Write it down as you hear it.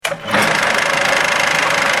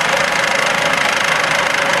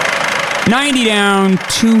90 down,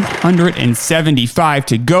 275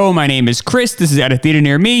 to go. My name is Chris. This is At a Theater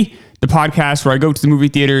Near Me, the podcast where I go to the movie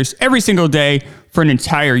theaters every single day for an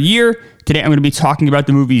entire year. Today I'm going to be talking about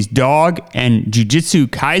the movies Dog and Jujutsu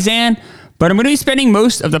Kaisen, but I'm going to be spending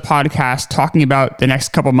most of the podcast talking about the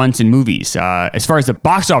next couple months in movies as far as the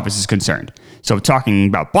box office is concerned. So talking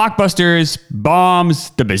about blockbusters,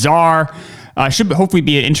 bombs, the bizarre. Should hopefully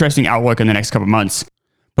be an interesting outlook in the next couple months.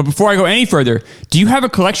 But before I go any further, do you have a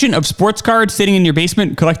collection of sports cards sitting in your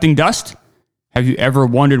basement collecting dust? Have you ever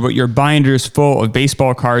wondered what your binders full of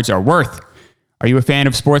baseball cards are worth? Are you a fan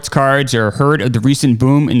of sports cards or heard of the recent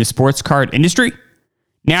boom in the sports card industry?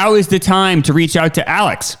 Now is the time to reach out to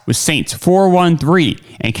Alex with Saints 413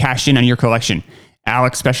 and cash in on your collection.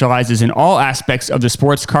 Alex specializes in all aspects of the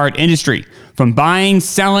sports card industry, from buying,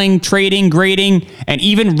 selling, trading, grading, and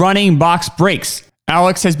even running box breaks.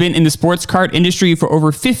 Alex has been in the sports card industry for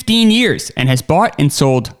over 15 years and has bought and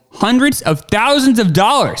sold hundreds of thousands of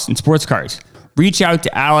dollars in sports cards. Reach out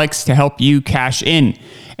to Alex to help you cash in.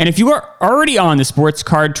 And if you are already on the sports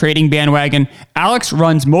card trading bandwagon, Alex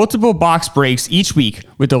runs multiple box breaks each week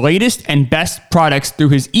with the latest and best products through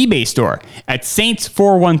his eBay store at Saints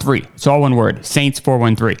 413. It's all one word, Saints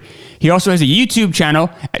 413. He also has a YouTube channel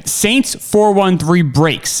at Saints 413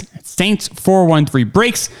 Breaks. Saints 413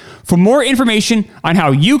 Breaks. For more information on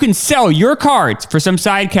how you can sell your cards for some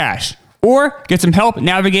side cash or get some help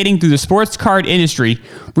navigating through the sports card industry,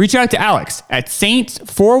 reach out to Alex at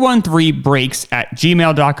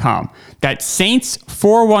saints413breaks@gmail.com. That's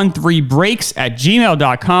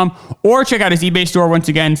saints413breaks@gmail.com, or check out his eBay store once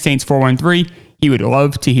again, Saints413. He would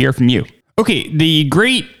love to hear from you. Okay, the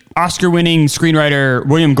great Oscar-winning screenwriter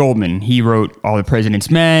William Goldman, he wrote All the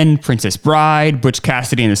President's Men, Princess Bride, Butch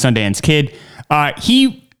Cassidy and the Sundance Kid.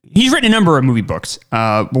 He's written a number of movie books,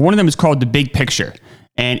 but one of them is called The Big Picture.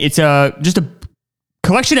 And it's just a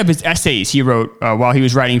collection of his essays he wrote while he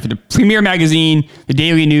was writing for the Premiere Magazine, the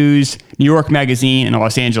Daily News, New York Magazine, and the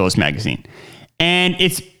Los Angeles Magazine. And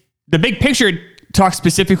it's The Big Picture talks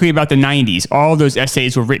specifically about the 90s. All of those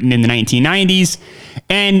essays were written in the 1990s.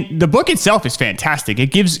 And the book itself is fantastic.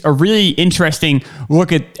 It gives a really interesting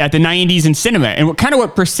look at the 90s in cinema and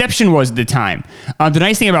what perception was at the time. The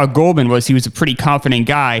nice thing about Goldman was he was a pretty confident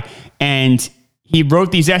guy, and he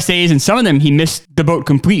wrote these essays, and some of them he missed the boat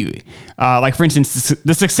completely. Like, for instance,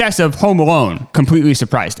 the success of Home Alone completely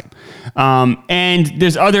surprised him. And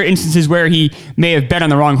there's other instances where he may have bet on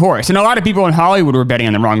the wrong horse. And a lot of people in Hollywood were betting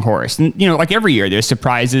on the wrong horse. And, like every year, there's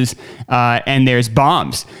surprises and there's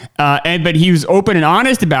bombs. But he was open and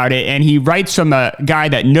honest about it, and he writes from a guy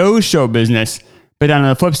that knows show business, but on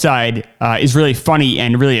the flip side, is really funny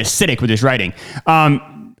and really acidic with his writing.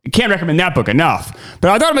 Can't recommend that book enough. But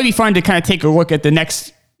I thought it might be fun to kind of take a look at the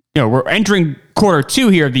next, we're entering quarter 2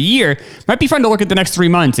 here of the year. Might be fun to look at the next 3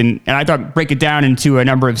 months. And I thought break it down into a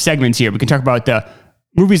number of segments here. We can talk about the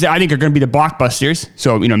movies that I think are going to be the blockbusters.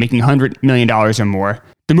 So, making $100 million or more.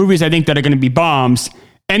 The movies I think that are going to be bombs.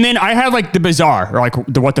 And then I have like the bizarre, or like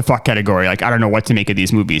the what the fuck category. Like, I don't know what to make of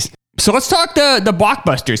these movies. So let's talk the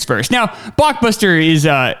blockbusters first. Now, blockbuster is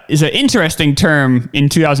an interesting term in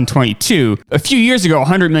 2022. A few years ago,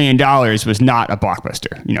 $100 million was not a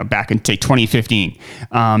blockbuster, back in, say, 2015.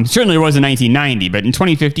 Certainly it was in 1990, but in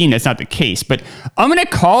 2015, that's not the case. But I'm going to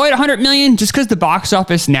call it $100 million just because the box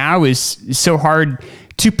office now is so hard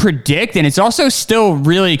to predict, and it's also still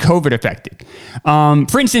really COVID affected.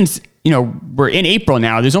 For instance, we're in April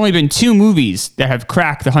now. There's only been 2 movies that have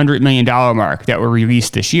cracked the $100 million mark that were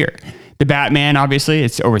released this year. The Batman, obviously,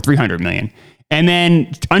 it's over $300 million. And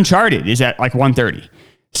then Uncharted is at like 130.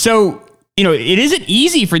 So, it isn't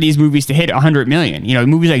easy for these movies to hit 100 million.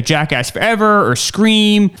 Movies like Jackass Forever or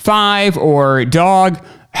Scream 5 or Dog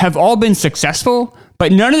have all been successful,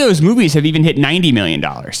 but none of those movies have even hit $90 million.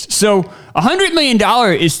 So $100 million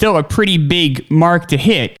is still a pretty big mark to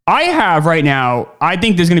hit. I have right now, I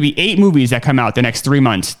think there's going to be 8 movies that come out the next 3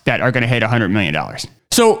 months that are going to hit $100 million.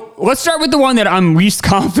 So let's start with the one that I'm least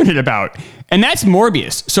confident about, and that's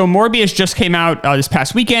Morbius. So Morbius just came out this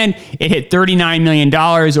past weekend. It hit $39 million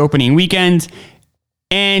opening weekend.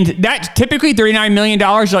 And that typically $39 million,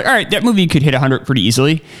 you're like, all right, that movie could hit 100 pretty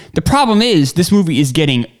easily. The problem is this movie is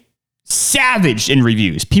getting savaged in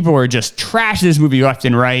reviews. People are just trashing this movie left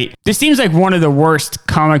and right. This seems like one of the worst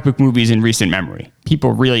comic book movies in recent memory.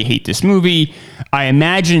 People really hate this movie. I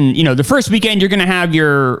imagine, the first weekend you're going to have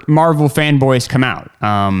your Marvel fanboys come out.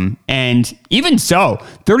 And even so,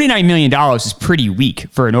 $39 million is pretty weak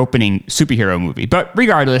for an opening superhero movie. But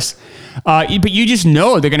regardless, but you just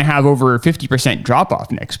know they're going to have over 50% drop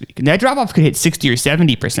off next week. And that drop off could hit 60 or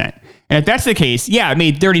 70%. And if that's the case, yeah, it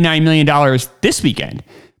made $39 million this weekend.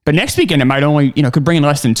 but next weekend it might only, could bring in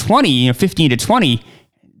less than 20, 15 to 20.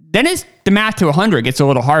 Then it's the math to 100 gets a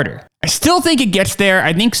little harder. I still think it gets there.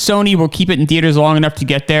 I think Sony will keep it in theaters long enough to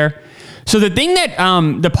get there. So the thing that,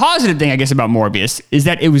 the positive thing, I guess, about Morbius is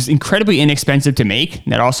that it was incredibly inexpensive to make.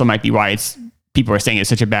 That also might be why people are saying it's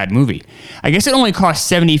such a bad movie. I guess it only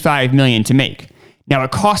cost $75 million to make. Now,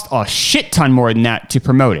 it cost a shit ton more than that to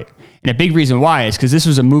promote it. And a big reason why is because this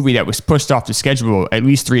was a movie that was pushed off the schedule at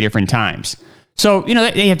least 3 different times. So,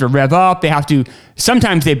 they have to rev up. They have to,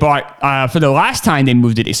 sometimes they bought, for the last time they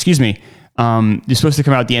moved it, it's supposed to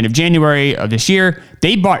come out at the end of January of this year.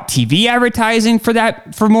 They bought TV advertising for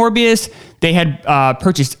Morbius. They had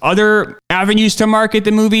purchased other avenues to market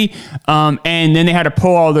the movie. And then they had to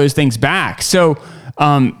pull all those things back. So,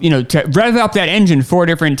 to rev up that engine 4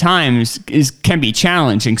 different times can be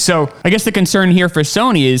challenging. So I guess the concern here for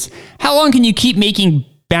Sony is how long can you keep making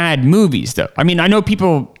bad movies, though? I mean, I know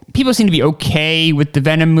people seem to be okay with the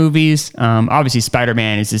Venom movies. Obviously,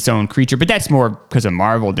 Spider-Man is its own creature, but that's more because of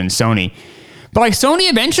Marvel than Sony. But Sony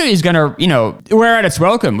eventually is going to, wear out its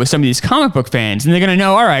welcome with some of these comic book fans. And they're going to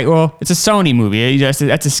know, all right, well, it's a Sony movie. That's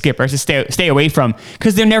a skipper. That's to stay away from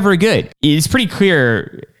because they're never good. It's pretty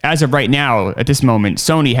clear as of right now, at this moment,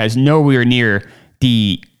 Sony has nowhere near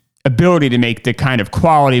the ability to make the kind of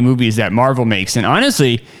quality movies that Marvel makes. And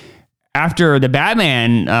honestly, after the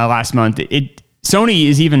Batman last month, Sony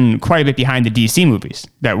is even quite a bit behind the DC movies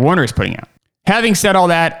that Warner is putting out. Having said all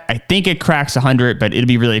that, I think it cracks 100, but it'll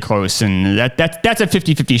be really close, and that's a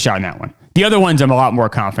 50-50 shot in that one. The other ones I'm a lot more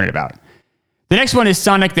confident about. The next one is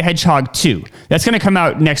Sonic the Hedgehog 2. That's going to come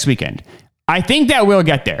out next weekend. I think that will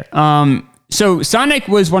get there. So Sonic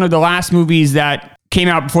was one of the last movies that came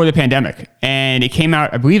out before the pandemic, and it came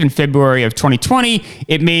out, I believe, in February of 2020.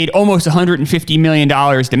 It made almost $150 million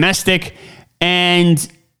domestic,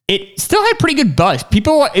 and it still had pretty good buzz.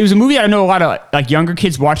 It was a movie that I know a lot of younger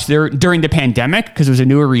kids watched during the pandemic because it was a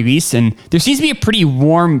newer release, and there seems to be a pretty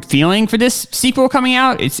warm feeling for this sequel coming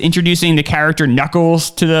out. It's introducing the character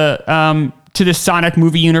Knuckles to the Sonic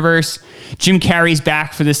movie universe. Jim Carrey's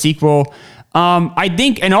back for the sequel. I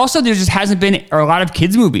think, and also there just hasn't been a lot of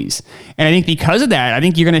kids movies. And I think because of that, I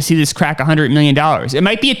think you're going to see this crack $100 million. It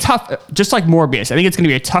might be a tough, just like Morbius, I think it's going to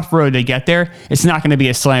be a tough road to get there. It's not going to be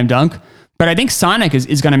a slam dunk, but I think Sonic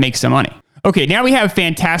is going to make some money. Okay, now we have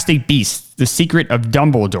Fantastic Beasts, The Secret of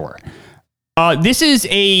Dumbledore. This is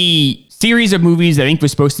a series of movies I think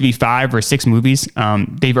was supposed to be 5 or 6 movies.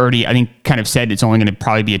 They've already, I think, kind of said it's only going to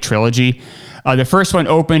probably be a trilogy. The first one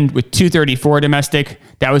opened with 234 domestic.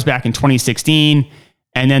 That was back in 2016.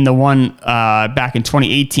 And then the one back in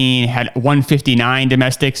 2018 had 159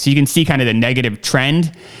 domestic. So you can see kind of the negative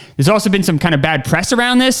trend. There's also been some kind of bad press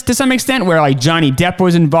around this to some extent where Johnny Depp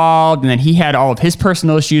was involved and then he had all of his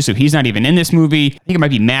personal issues. So he's not even in this movie. I think it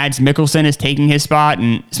might be Mads Mikkelsen is taking his spot.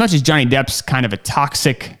 And as much as Johnny Depp's kind of a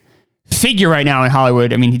toxic figure right now in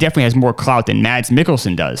Hollywood, I mean, he definitely has more clout than Mads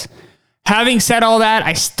Mikkelsen does. Having said all that,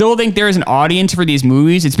 I still think there is an audience for these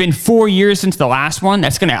movies. It's been 4 years since the last one.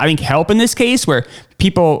 That's going to, I think, help in this case where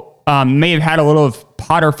people may have had a little of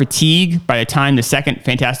Potter fatigue by the time the second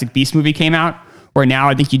Fantastic Beasts movie came out, where now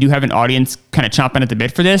I think you do have an audience kind of chomping at the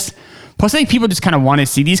bit for this. Plus, I think people just kind of want to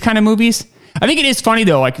see these kind of movies. I think it is funny,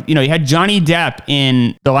 though, you had Johnny Depp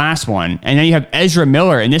in the last one, and then you have Ezra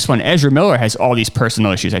Miller in this one. Ezra Miller has all these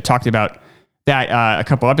personal issues. I talked about that a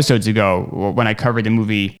couple episodes ago when I covered the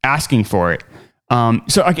movie Asking for It.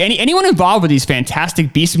 So anyone involved with these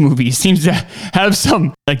Fantastic Beasts movies seems to have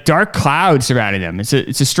some dark clouds surrounding them. It's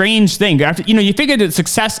a strange thing. After, you figure that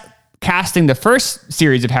success casting the first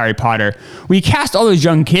series of Harry Potter, where you cast all those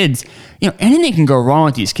young kids, anything can go wrong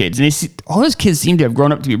with these kids. And all those kids seem to have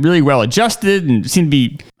grown up to be really well adjusted and seem to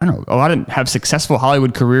be, a lot of them have successful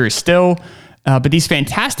Hollywood careers still. But these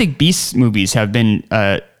Fantastic Beasts movies have been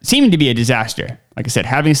seeming to be a disaster. Like I said,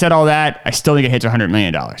 having said all that, I still think it hits $100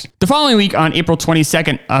 million. The following week, on April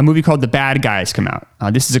 22nd, a movie called The Bad Guys come out.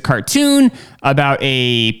 This is a cartoon about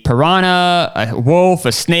a piranha, a wolf,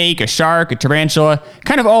 a snake, a shark, a tarantula,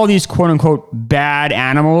 kind of all these quote-unquote bad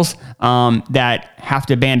animals that have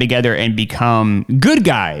to band together and become good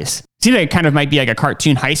guys. Seems like it kind of might be like a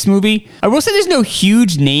cartoon heist movie. I will say there's no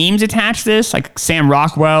huge names attached to this, like Sam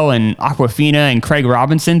Rockwell and Awkwafina and Craig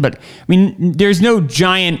Robinson, but I mean, there's no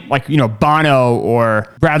giant Bono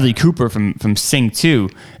or Bradley Cooper from Sing 2.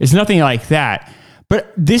 It's nothing like that.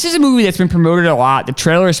 But this is a movie that's been promoted a lot. The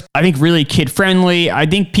trailer's, I think, really kid-friendly. I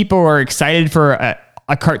think people are excited for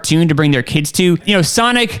a cartoon to bring their kids to.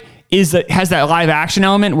 Sonic has that live-action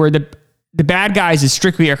element where the Bad Guys is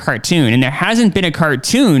strictly a cartoon, and there hasn't been a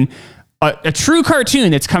cartoon, a true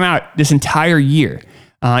cartoon that's come out this entire year.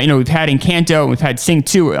 We've had Encanto, we've had Sing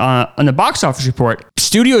 2 on the box office report.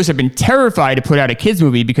 Studios have been terrified to put out a kids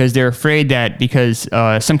movie because they're afraid that because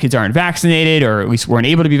some kids aren't vaccinated, or at least weren't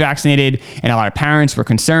able to be vaccinated, and a lot of parents were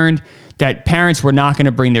concerned that parents were not going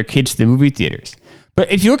to bring their kids to the movie theaters.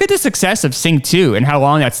 But if you look at the success of Sing 2 and how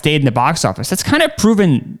long that stayed in the box office, that's kind of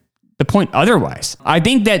proven the point otherwise. I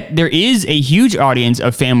think that there is a huge audience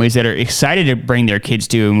of families that are excited to bring their kids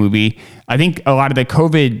to a movie. I think a lot of the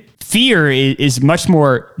COVID fear is much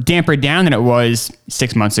more dampered down than it was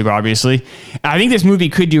 6 months ago, obviously. I think this movie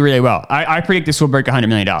could do really well. I predict this will break $100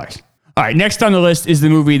 million. All right, next on the list is the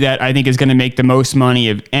movie that I think is going to make the most money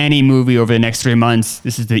of any movie over the next 3 months.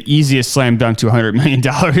 This is the easiest slam dunk to $100 million.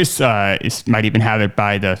 It might even have it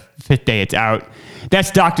by the 5th day it's out.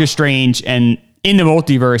 That's Doctor Strange and In the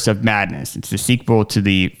Multiverse of Madness. It's the sequel to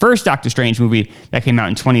the first Doctor Strange movie that came out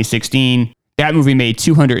in 2016. That movie made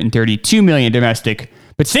 $232 million domestic.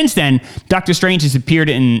 But since then, Doctor Strange has appeared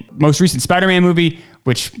in most recent Spider-Man movie,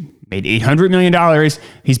 which made $800 million.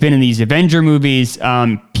 He's been in these Avenger movies.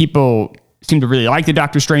 People seem to really like the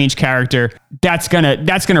Doctor Strange character. That's gonna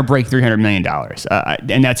break $300 million.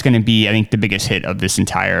 And that's going to be, I think, the biggest hit of this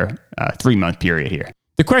entire 3-month period here.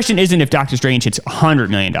 The question isn't if Doctor Strange hits $100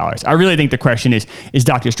 million. I really think the question is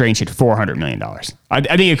Doctor Strange hit $400 million? I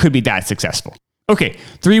think it could be that successful. Okay,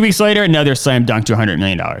 3 weeks later, another slam dunk to $100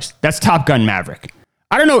 million. That's Top Gun Maverick.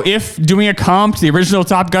 I don't know if doing a comp to the original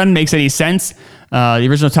Top Gun makes any sense. The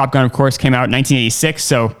original Top Gun, of course, came out in 1986,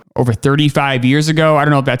 so over 35 years ago. I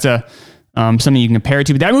don't know if that's something you can compare it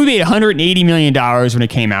to, but that movie made $180 million when it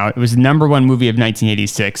came out. It was the number one movie of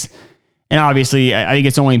 1986. And obviously, I think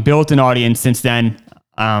it's only built an audience since then.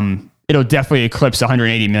 It'll definitely eclipse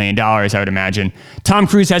 $180 million, I would imagine. Tom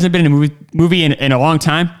Cruise hasn't been in a movie in a long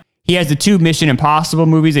time. He has the 2 Mission Impossible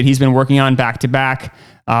movies that he's been working on back to back.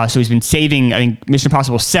 So he's been saving, I think, Mission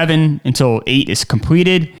Impossible 7 until 8 is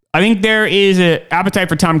completed. I think there is an appetite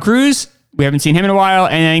for Tom Cruise. We haven't seen him in a while.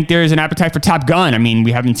 And I think there's an appetite for Top Gun. I mean,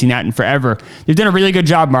 we haven't seen that in forever. They've done a really good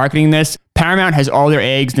job marketing this. Paramount has all their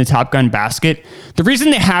eggs in the Top Gun basket. The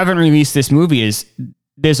reason they haven't released this movie is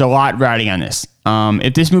there's a lot riding on this.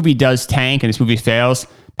 If this movie does tank and this movie fails,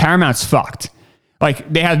 Paramount's fucked.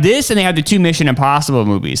 Like, they have this and they have the 2 Mission Impossible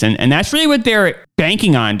movies. And that's really what they're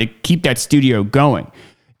banking on to keep that studio going.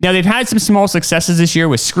 Now, they've had some small successes this year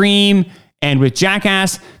with Scream and with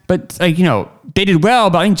Jackass, but they did well,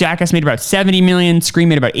 but I think Jackass made about 70 million, Scream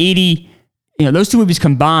made about 80. Those 2 movies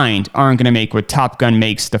combined aren't going to make what Top Gun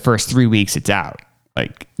makes the first 3 weeks it's out.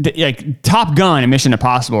 Like Top Gun and Mission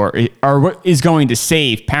Impossible are what is going to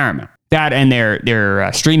save Paramount. That and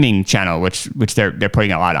their streaming channel, which they're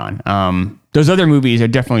putting a lot on. Those other movies are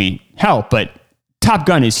definitely help, but Top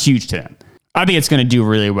Gun is huge to them. I think it's going to do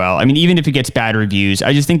really well. I mean, even if it gets bad reviews,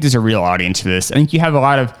 I just think there's a real audience for this. I think you have a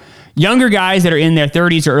lot of younger guys that are in their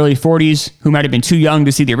 30s or early 40s who might have been too young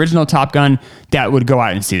to see the original Top Gun that would go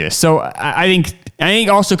out and see this. So I think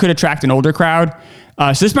also could attract an older crowd.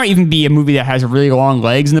 So this might even be a movie that has really long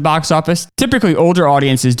legs in the box office. Typically, older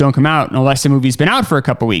audiences don't come out unless the movie's been out for a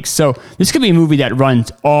couple weeks. So this could be a movie that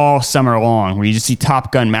runs all summer long, where you just see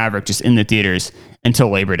Top Gun Maverick just in the theaters until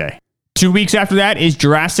Labor Day. 2 weeks after that is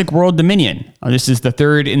Jurassic World Dominion. This is the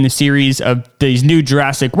third in the series of these new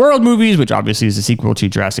Jurassic World movies, which obviously is a sequel to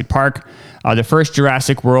Jurassic Park. The first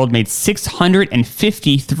Jurassic World made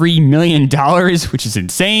 $653 million, which is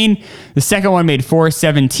insane. The second one made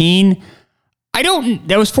 $417.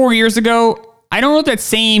 That was 4 years ago. I don't know if that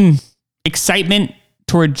same excitement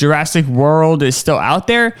toward Jurassic World is still out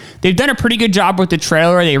there. They've done a pretty good job with the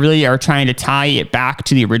trailer. They really are trying to tie it back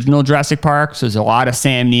to the original Jurassic Park. So there's a lot of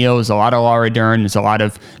Sam Neill, there's a lot of Laura Dern, there's a lot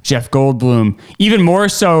of Jeff Goldblum, even more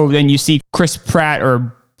so than you see Chris Pratt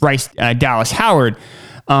or Bryce Dallas Howard.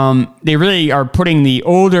 They really are putting the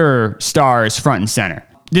older stars front and center.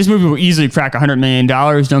 This movie will easily crack $100 million,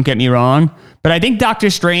 don't get me wrong. But I think Doctor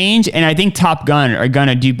Strange and I think Top Gun are going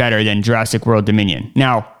to do better than Jurassic World Dominion.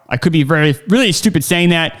 Now, I could be really stupid saying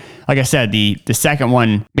that. Like I said, the second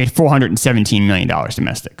one made $417 million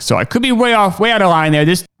domestic. So I could be way out of line there.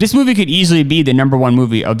 This movie could easily be the number one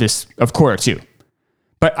movie of quarter two.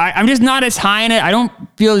 But I'm just not as high in it. I don't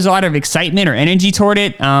feel there's a lot of excitement or energy toward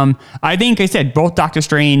it. I think I said both Doctor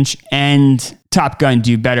Strange and Top Gun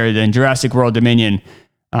do better than Jurassic World Dominion.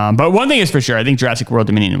 But one thing is for sure, I think Jurassic World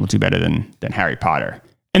Dominion will do better than Harry Potter.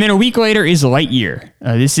 And then a week later is Lightyear.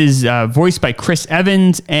 This is voiced by Chris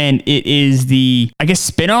Evans, and it is the,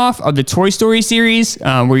 spinoff of the Toy Story series,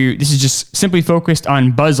 this is just simply focused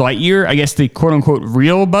on Buzz Lightyear, the quote-unquote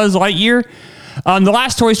real Buzz Lightyear. The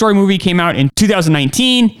last Toy Story movie came out in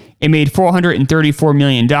 2019. It made $434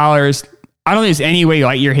 million. I don't think there's any way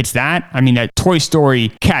Lightyear hits that. I mean, that Toy Story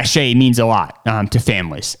cachet means a lot to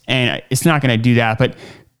families, and it's not going to do that. But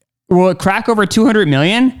will it crack over 200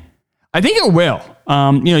 million? I think it will.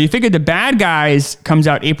 You figure The Bad Guys comes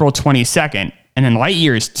out April 22nd, and then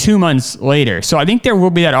Lightyear is 2 months later. So I think there will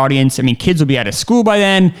be that audience. I mean, kids will be out of school by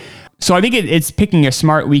then. So I think it's picking a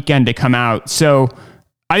smart weekend to come out. So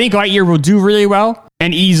I think Lightyear will do really well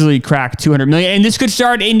and easily crack 200 million. And this could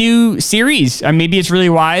start a new series. Maybe it's really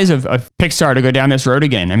wise of Pixar to go down this road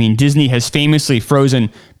again. I mean, Disney has famously frozen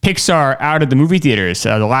Pixar out of the movie theaters.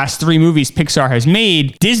 The last 3 movies Pixar has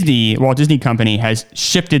made, Walt Disney Company, has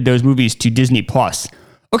shifted those movies to Disney Plus.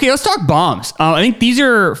 Okay, let's talk bombs. I think these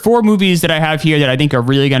are 4 movies that I have here that I think are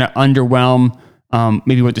really going to underwhelm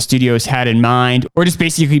maybe what the studios had in mind, or just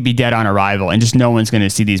basically be dead on arrival and just no one's going to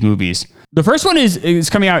see these movies. The first one is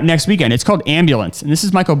coming out next weekend. It's called Ambulance, and this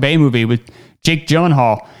is Michael Bay movie with Jake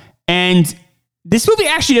Gyllenhaal. And this movie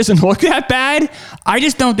actually doesn't look that bad. I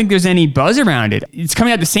just don't think there's any buzz around it. It's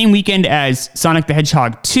coming out the same weekend as Sonic the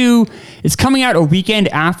Hedgehog 2. It's coming out a weekend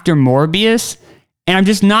after Morbius. And I'm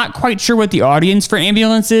just not quite sure what the audience for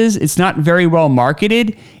Ambulance is. It's not very well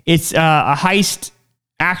marketed. It's a heist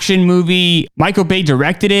action movie. Michael Bay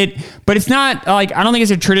directed it, but it's not like, I don't think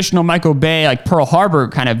it's a traditional Michael Bay, like Pearl Harbor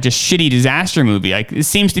kind of just shitty disaster movie. Like, it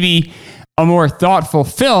seems to be a more thoughtful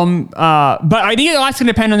film. But I think a lot's going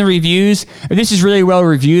to depend on the reviews. If this is really well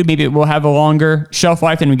reviewed, maybe it will have a longer shelf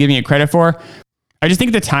life than we're giving it credit for. I just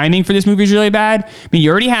think the timing for this movie is really bad. I mean,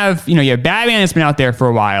 you already have, you have Batman that's been out there for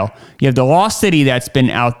a while. You have The Lost City that's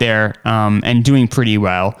been out there and doing pretty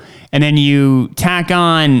well. And then you tack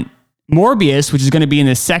on Morbius, which is going to be in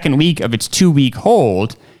the second week of its 2-week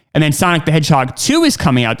hold. And then Sonic the Hedgehog 2 is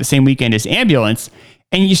coming out the same weekend as Ambulance.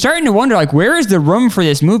 And you're starting to wonder, like, where is the room for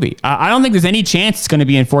this movie? I don't think there's any chance it's going to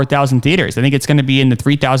be in 4,000 theaters. I think it's going to be in the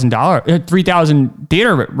 $3,000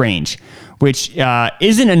 theater range, which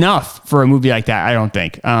isn't enough for a movie like that, I don't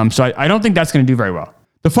think. So I don't think that's going to do very well.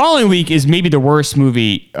 The following week is maybe the worst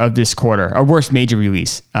movie of this quarter, or worst major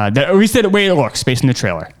release, at least the way it looks based on the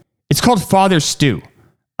trailer. It's called Father Stu.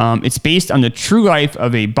 It's based on the true life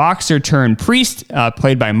of a boxer turned priest,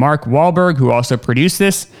 played by Mark Wahlberg, who also produced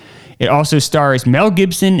this. It also stars Mel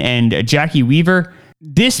Gibson and Jackie Weaver.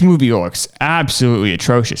 This movie looks absolutely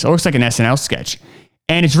atrocious. It looks like an SNL sketch.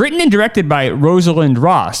 And it's written and directed by Rosalind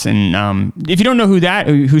Ross. And if you don't know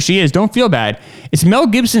who she is, don't feel bad. It's Mel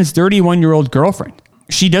Gibson's 31-year-old girlfriend.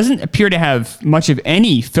 She doesn't appear to have much of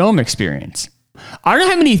any film experience. I don't know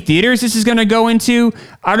how many theaters this is going to go into.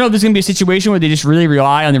 I don't know if there's going to be a situation where they just really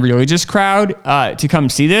rely on the religious crowd to come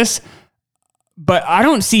see this. But I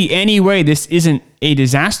don't see any way this isn't a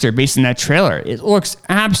disaster based on that trailer. It looks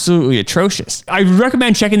absolutely atrocious. I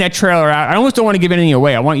recommend checking that trailer out. I almost don't want to give anything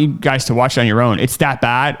away. I want you guys to watch it on your own. It's that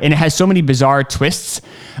bad, and it has so many bizarre twists.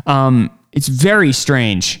 It's very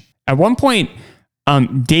strange. At one point,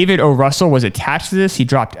 David O. Russell was attached to this. He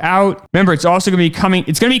dropped out. Remember, it's also going to be coming.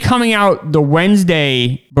 It's going to be coming out the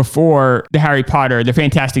Wednesday before the Harry Potter, the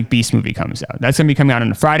Fantastic Beasts movie comes out. That's going to be coming out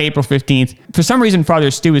on Friday, April 15th. For some reason, Father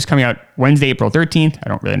Stu is coming out Wednesday, April 13th. I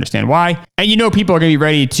don't really understand why. And people are going to be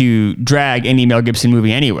ready to drag any Mel Gibson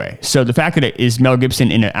movie anyway. So the fact that it is Mel Gibson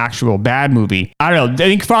in an actual bad movie, I don't know. I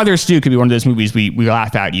think Father Stu could be one of those movies we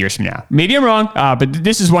laugh at years from now. Maybe I'm wrong, but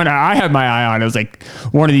this is one I have my eye on. It was like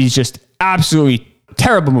one of these just absolutely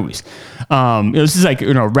terrible movies. This is like,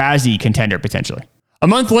 Razzie contender potentially. A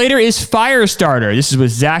month later is Firestarter. This is with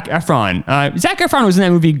Zac Efron. Zac Efron was in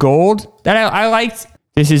that movie Gold that I liked.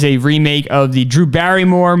 This is a remake of the Drew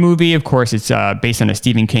Barrymore movie. Of course, it's based on a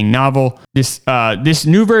Stephen King novel. This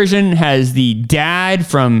new version has the dad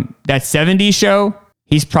from that 70s show.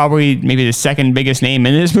 He's probably maybe the second biggest name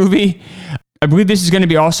in this movie. I believe this is going to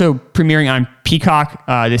be also premiering on Peacock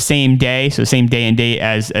the same day, so same day and date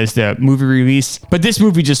as the movie release. But this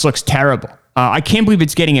movie just looks terrible. I can't believe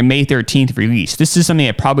it's getting a May 13th release. This is something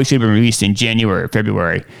that probably should have been released in January or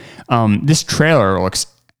February. This trailer looks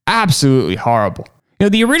absolutely horrible.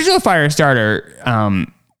 The original Firestarter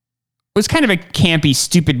was kind of a campy,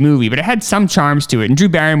 stupid movie, but it had some charms to it. And Drew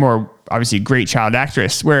Barrymore, obviously a great child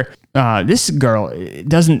actress, where this girl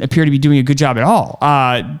doesn't appear to be doing a good job at all.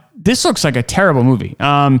 This looks like a terrible movie.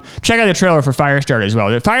 Check out the trailer for Firestarter as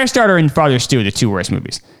well. The Firestarter and Father Stu are the two worst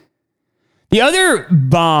movies. The other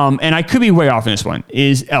bomb, and I could be way off in this one,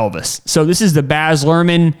 is Elvis. So this is the Baz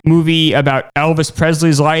Luhrmann movie about Elvis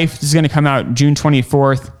Presley's life. This is going to come out June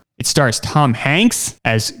 24th. It stars Tom Hanks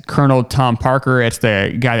as Colonel Tom Parker. It's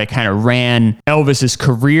the guy that kind of ran Elvis's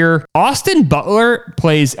career. Austin Butler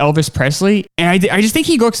plays Elvis Presley, and I just think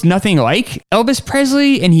he looks nothing like Elvis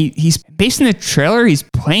Presley, and he's based in the trailer, he's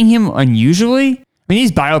playing him unusually. I mean,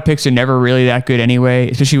 these biopics are never really that good anyway,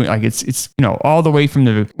 especially when, like it's all the way from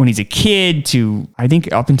when he's a kid to I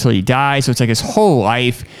think up until he dies. So it's like his whole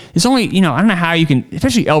life. It's only, I don't know how you can,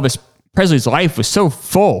 especially Elvis Presley's life was so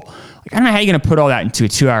full. Like, I don't know how you're going to put all that into a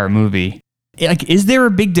 2-hour movie. Like, is there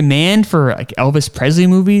a big demand for like Elvis Presley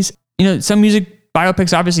movies? Some music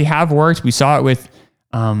biopics obviously have worked. We saw it with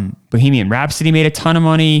Bohemian Rhapsody made a ton of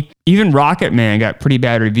money. Even Rocket Man got pretty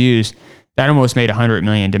bad reviews. That almost made $100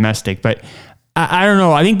 million domestic. But I don't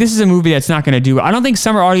know. I think this is a movie that's not going to do. I don't think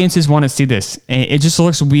summer audiences want to see this. It just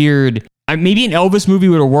looks weird. Maybe an Elvis movie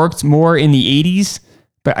would have worked more in the 80s.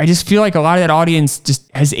 But I just feel like a lot of that audience just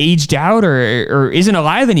has aged out or isn't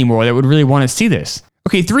alive anymore that would really want to see this.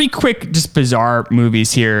 Okay, 3 quick, just bizarre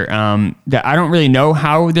movies here that I don't really know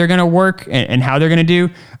how they're going to work and how they're going to do.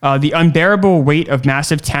 The Unbearable Weight of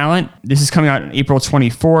Massive Talent. This is coming out on April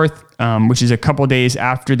 24th, which is a couple days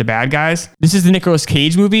after The Bad Guys. This is the Nicolas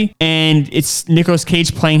Cage movie, and it's Nicolas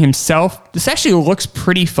Cage playing himself. This actually looks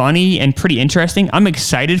pretty funny and pretty interesting. I'm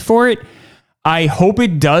excited for it. I hope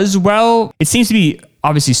it does well. It seems to be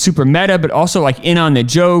obviously super meta, but also like in on the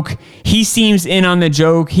joke. He seems in on the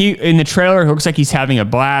joke. In the trailer, it looks like he's having a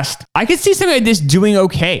blast. I could see something like this doing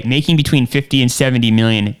okay, making between 50 and 70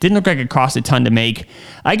 million. It didn't look like it cost a ton to make.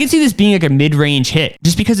 I could see this being like a mid-range hit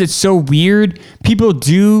just because it's so weird.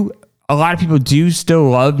 A lot of people do still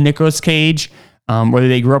love Nicolas Cage. Whether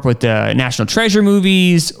they grew up with the National Treasure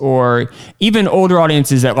movies or even older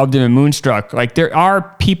audiences that loved him in Moonstruck. Like, there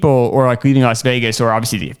are people, or like Leaving Las Vegas, or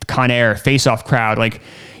obviously the Con Air, Face Off crowd. Like,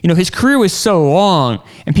 his career was so long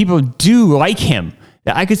and people do like him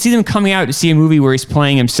that I could see them coming out to see a movie where he's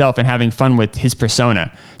playing himself and having fun with his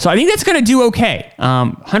persona. So I think that's going to do okay.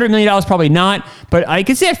 $100 million, probably not, but I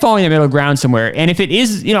could see it falling in the middle ground somewhere. And if it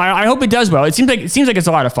is, I hope it does well. It seems like it's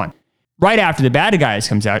a lot of fun. Right after The Bad Guys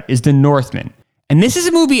comes out is The Northman. And this is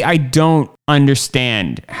a movie I don't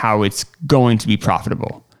understand how it's going to be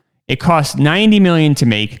profitable. It cost $90 million to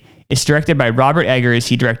make. It's directed by Robert Eggers.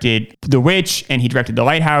 He directed The Witch and he directed The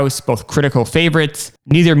Lighthouse, both critical favorites.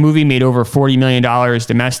 Neither movie made over $40 million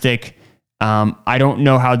domestic. I don't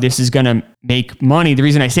know how this is going to make money. The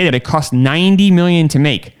reason I say that, it cost $90 million to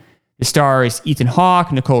make. It stars Ethan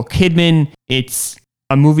Hawke, Nicole Kidman. It's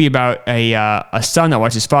a movie about a son that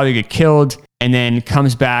watched his father get killed and then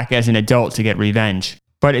comes back as an adult to get revenge.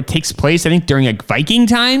 But it takes place, I think, during like Viking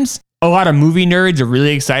times. A lot of movie nerds are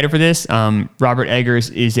really excited for this. Robert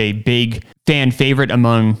Eggers is a big fan favorite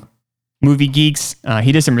among movie geeks.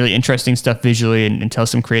 He does some really interesting stuff visually and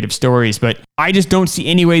tells some creative stories, but I just don't see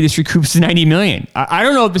any way this recoups the $90 million. I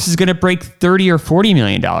don't know if this is going to break $30 or $40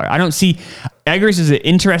 million. I don't see. Eggers is an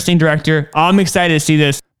interesting director. I'm excited to see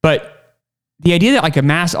this, but the idea that like a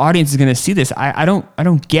mass audience is going to see this, I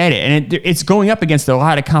don't get it. And it's going up against a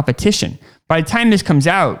lot of competition. By the time this comes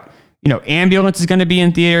out, Ambulance is going to be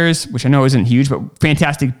in theaters, which I know isn't huge, but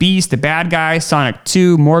Fantastic Beasts, The Bad Guys, Sonic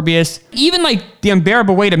 2, Morbius, even like The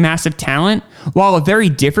Unbearable Weight of Massive Talent, while a very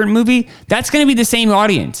different movie, that's going to be the same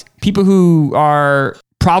audience. People who are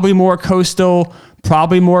probably more coastal,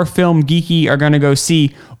 probably more film geeky are going to go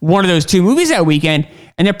see one of those 2 movies that weekend.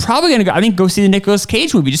 And they're probably going to go see the Nicolas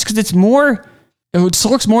Cage movie just because it just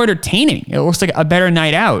looks more entertaining. It looks like a better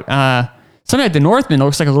night out. Something like The Northman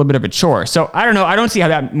looks like a little bit of a chore. So I don't know. I don't see how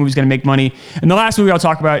that movie's going to make money. And the last movie I'll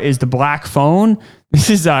talk about is The Black Phone.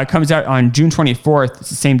 This comes out on June 24th. It's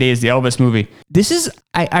the same day as the Elvis movie. This is,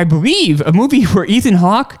 I believe, a movie where Ethan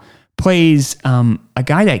Hawke plays a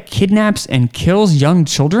guy that kidnaps and kills young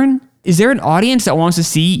children. Is there an audience that wants to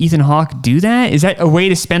see Ethan Hawke do that? Is that a way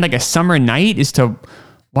to spend like a summer night, is to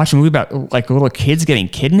watch a movie about like little kids getting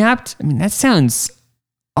kidnapped? I mean, that sounds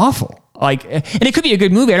awful. Like, and it could be a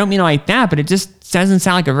good movie. I don't mean it like that, but it just doesn't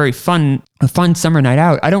sound like a very fun summer night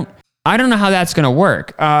out. I don't know how that's going to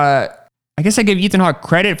work. I guess I give Ethan Hawke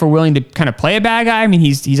credit for willing to kind of play a bad guy. I mean,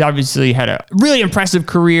 he's obviously had a really impressive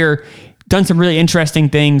career, done some really interesting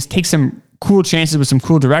things, take some cool chances with some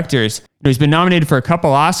cool directors. He's been nominated for a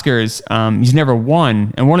couple Oscars. He's never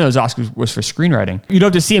won, and one of those Oscars was for screenwriting. You'd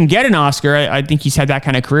love to see him get an Oscar. I think he's had that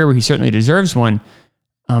kind of career where he certainly deserves one.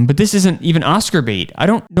 But this isn't even Oscar bait. I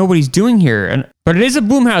don't know what he's doing here. But it is a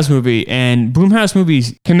Blumhouse movie, and Blumhouse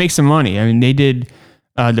movies can make some money. I mean, they did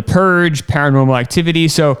The Purge, Paranormal Activity.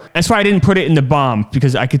 So that's why I didn't put it in the bomb,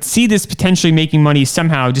 because I could see this potentially making money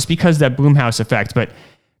somehow just because of that Blumhouse effect. But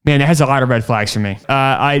man, that has a lot of red flags for me.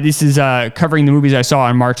 This is covering the movies I saw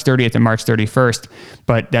on March 30th and March 31st,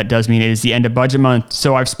 but that does mean it is the end of budget month.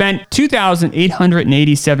 So I've spent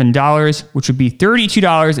 $2,887, which would be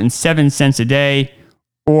 $32.07 a day,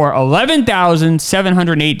 or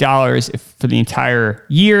 $11,708 for the entire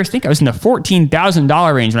year. I think I was in the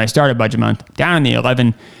 $14,000 range when I started budget month, down in the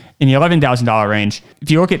 $11,000 in the $11,000 range. If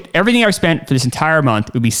you look at everything I've spent for this entire month,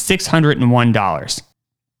 it would be $601.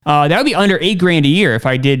 That would be under $8,000 a year if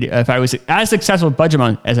I was as successful with budget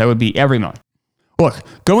month as I would be every month. Look,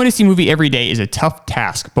 going to see a movie every day is a tough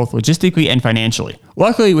task, both logistically and financially.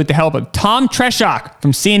 Luckily, with the help of Tom Treshock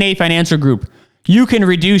from CNA Financial Group, you can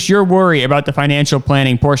reduce your worry about the financial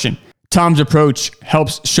planning portion. Tom's approach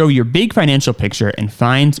helps show your big financial picture and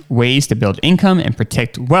finds ways to build income and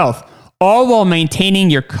protect wealth, all while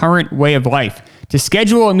maintaining your current way of life. To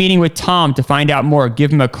schedule a meeting with Tom to find out more,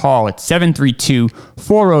 give him a call at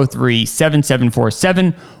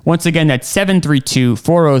 732-403-7747. Once again, that's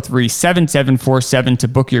 732-403-7747 to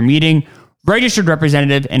book your meeting. Registered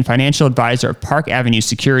representative and financial advisor of Park Avenue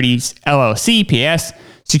Securities, LLC, PAS.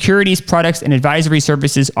 Securities, products, and advisory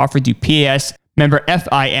services offered through PAS. Member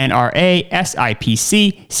FINRA,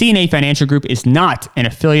 SIPC. CNA Financial Group is not an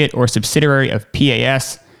affiliate or subsidiary of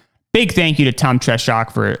PAS. Big thank you to Tom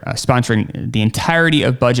Treshock for sponsoring the entirety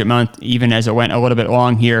of Budget Month, even as it went a little bit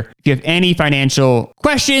long here. If you have any financial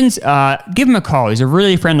questions, give him a call. He's a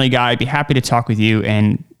really friendly guy. I'd be happy to talk with you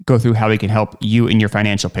and go through how we can help you in your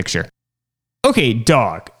financial picture. Okay,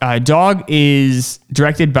 Dog. Dog is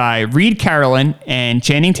directed by Reed Carolyn and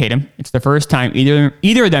Channing Tatum. It's the first time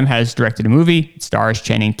either of them has directed a movie. It stars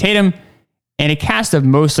Channing Tatum and a cast of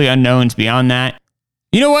mostly unknowns beyond that.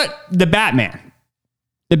 You know what? The Batman.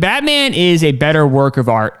 The Batman is a better work of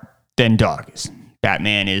art than Dog is.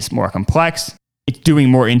 Batman is more complex. It's doing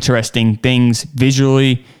more interesting things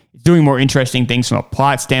visually. It's doing more interesting things from a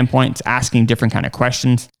plot standpoint. It's asking different kind of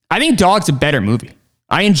questions. I think Dog's a better movie.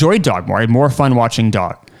 I enjoyed Dog more. I had more fun watching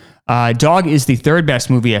Dog. Dog is the third best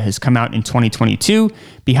movie that has come out in 2022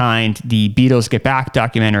 behind the Beatles Get Back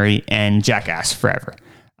documentary and Jackass Forever.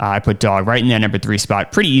 I put Dog right in that number 3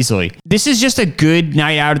 spot pretty easily. This is just a good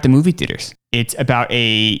night out at the movie theaters. It's about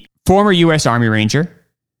a former U.S. Army Ranger,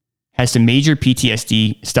 has some major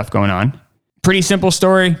PTSD stuff going on. Pretty simple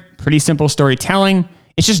story, pretty simple storytelling.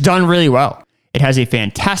 It's just done really well. It has a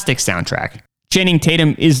fantastic soundtrack. Channing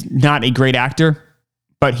Tatum is not a great actor,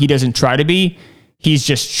 but he doesn't try to be. He's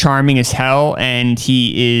just charming as hell, and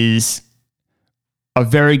he is a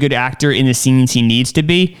very good actor in the scenes he needs to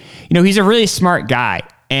be. You know, he's a really smart guy.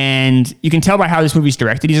 And you can tell by how this movie's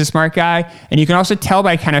directed, he's a smart guy. And you can also tell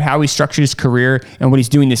by kind of how he structured his career and what he's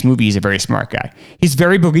doing in this movie, he's a very smart guy. He's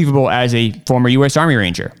very believable as a former U.S. Army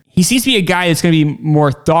Ranger. He seems to be a guy that's going to be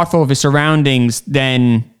more thoughtful of his surroundings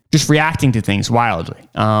than just reacting to things wildly,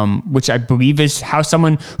 which I believe is how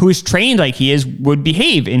someone who is trained like he is would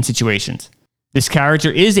behave in situations. This character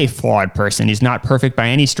is a flawed person. He's not perfect by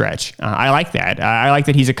any stretch. I like that. I like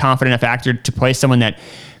that he's a confident enough actor to play someone that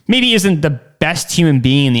maybe isn't the best human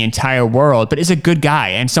being in the entire world, but is a good guy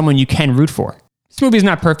and someone you can root for. This movie is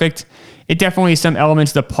not perfect. It definitely, some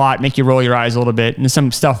elements of the plot make you roll your eyes a little bit, and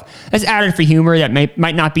some stuff that's added for humor that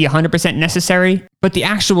might not be 100% necessary, but the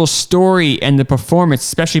actual story and the performance,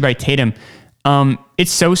 especially by Tatum,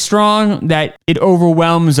 it's so strong that it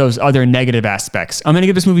overwhelms those other negative aspects. I'm going to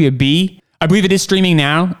give this movie a B. I believe it is streaming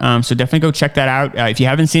now, so definitely go check that out. If you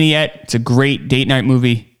haven't seen it yet, it's a great date night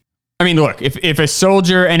movie. I mean, look, if a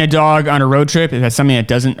soldier and a dog on a road trip, if that's something that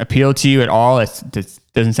doesn't appeal to you at all, that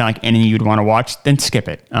doesn't sound like anything you'd want to watch, then skip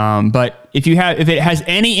it. But if it has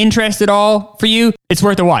any interest at all for you, it's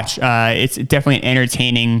worth a watch. It's definitely an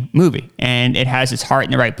entertaining movie, and it has its heart in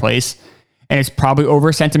the right place. And it's probably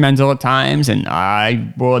over sentimental at times, and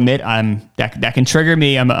I will admit that can trigger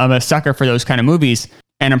me. I'm a sucker for those kind of movies,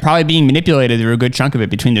 and I'm probably being manipulated through a good chunk of it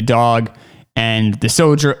between the dog and the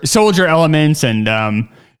soldier elements, and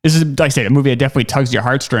this is, like I said, a movie that definitely tugs your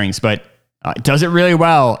heartstrings, but it does it really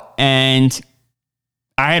well. And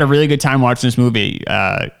I had a really good time watching this movie.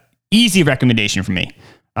 Easy recommendation for me.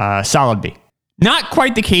 Solid B. Not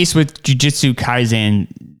quite the case with Jujutsu Kaisen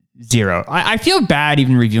 0. I feel bad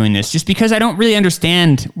even reviewing this just because I don't really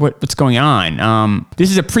understand what's going on. This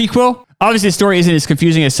is a prequel. Obviously, the story isn't as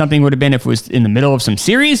confusing as something would have been if it was in the middle of some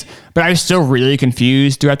series, but I was still really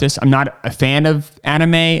confused throughout this. I'm not a fan of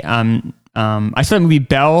anime. I saw the movie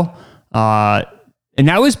Belle, and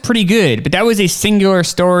that was pretty good, but that was a singular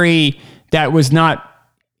story that was not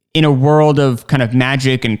in a world of kind of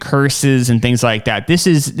magic and curses and things like that. This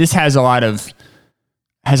has a lot of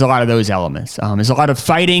those elements. There's a lot of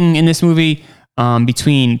fighting in this movie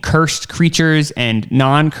between cursed creatures and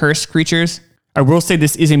non-cursed creatures. I will say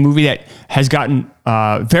this is a movie that has gotten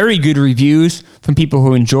very good reviews from people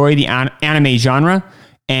who enjoy the anime genre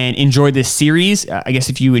and enjoy this series. I guess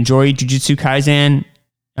if you enjoy Jujutsu Kaisen,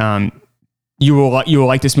 you will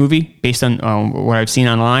like this movie based on what I've seen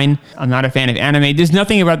online. I'm not a fan of anime. There's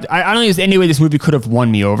nothing about, I don't think there's any way this movie could have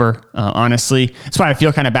won me over, honestly. That's why I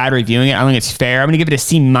feel kind of bad reviewing it. I don't think it's fair. I'm going to give it a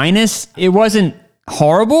C-. It wasn't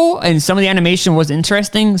horrible, and some of the animation was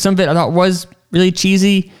interesting. Some of it I thought was really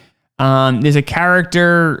cheesy. There's a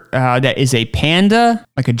character that is a panda,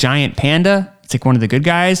 like a giant panda. It's like one of the good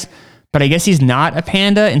guys, but I guess he's not a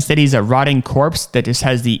panda. Instead, he's a rotting corpse that just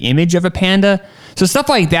has the image of a panda. So stuff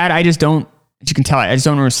like that, I just don't, as you can tell, I just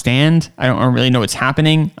don't understand. I don't really know what's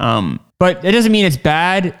happening. But it doesn't mean it's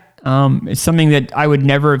bad. It's something that I would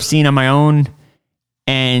never have seen on my own,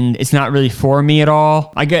 and it's not really for me at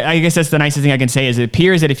all. I guess that's the nicest thing I can say is it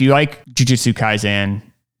appears that if you like Jujutsu Kaisen,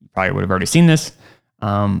 you probably would have already seen this.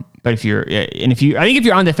 But if you're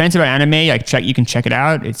on the fence about anime, you can check it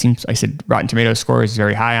out. It seems, like I said, Rotten Tomatoes score is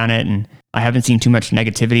very high on it, and I haven't seen too much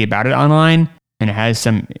negativity about it online. And it has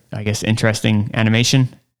some, I guess, interesting animation.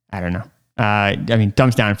 I don't know. I mean,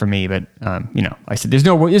 thumbs down for me, but I said there's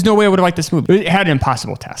no way I would have liked this movie. It had an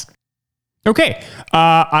impossible task. Okay,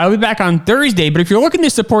 I'll be back on Thursday. But if you're looking to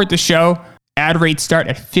support the show, ad rates start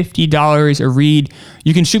at $50 a read.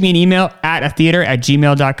 You can shoot me an email at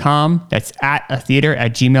atheater@gmail.com. That's at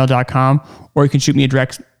atheater@gmail.com. Or you can shoot me a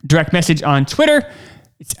direct message on Twitter.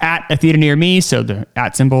 It's at a theater near me. So the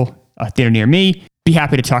at symbol, a theater near me. Be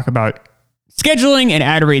happy to talk about scheduling and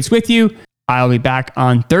ad rates with you. I'll be back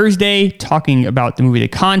on Thursday talking about the movie The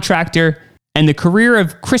Contractor and the career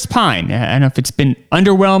of Chris Pine. I don't know if it's been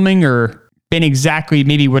underwhelming or been exactly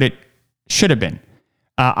maybe what it should have been.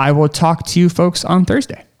 I will talk to you folks on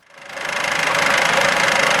Thursday.